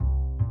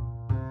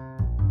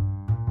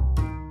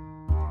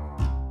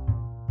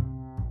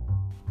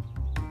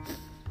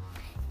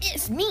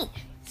It's me,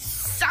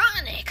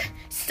 Sonic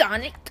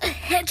the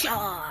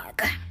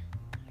Hedgehog.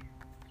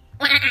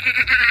 I'm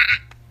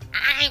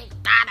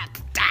Donald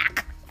the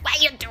Duck.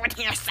 What you doing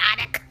here,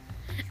 Sonic?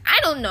 I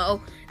don't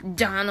know,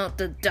 Donald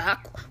the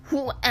Duck,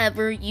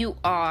 whoever you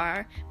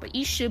are, but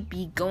you should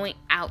be going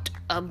out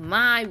of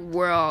my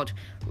world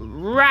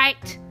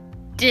right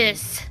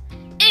this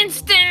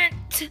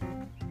instant.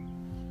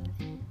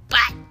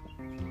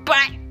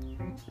 But,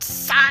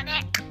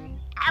 Sonic,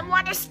 I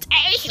want to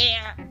stay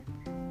here.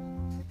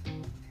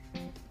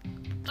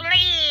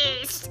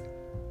 Please.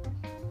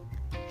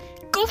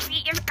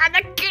 Goofy is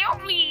gonna kill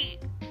me.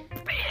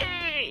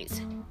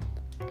 Please.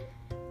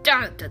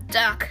 Donald the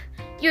Duck,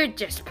 you're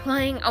just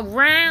playing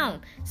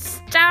around.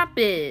 Stop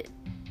it.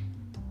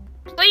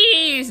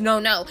 Please, no.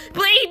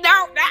 Please,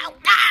 no.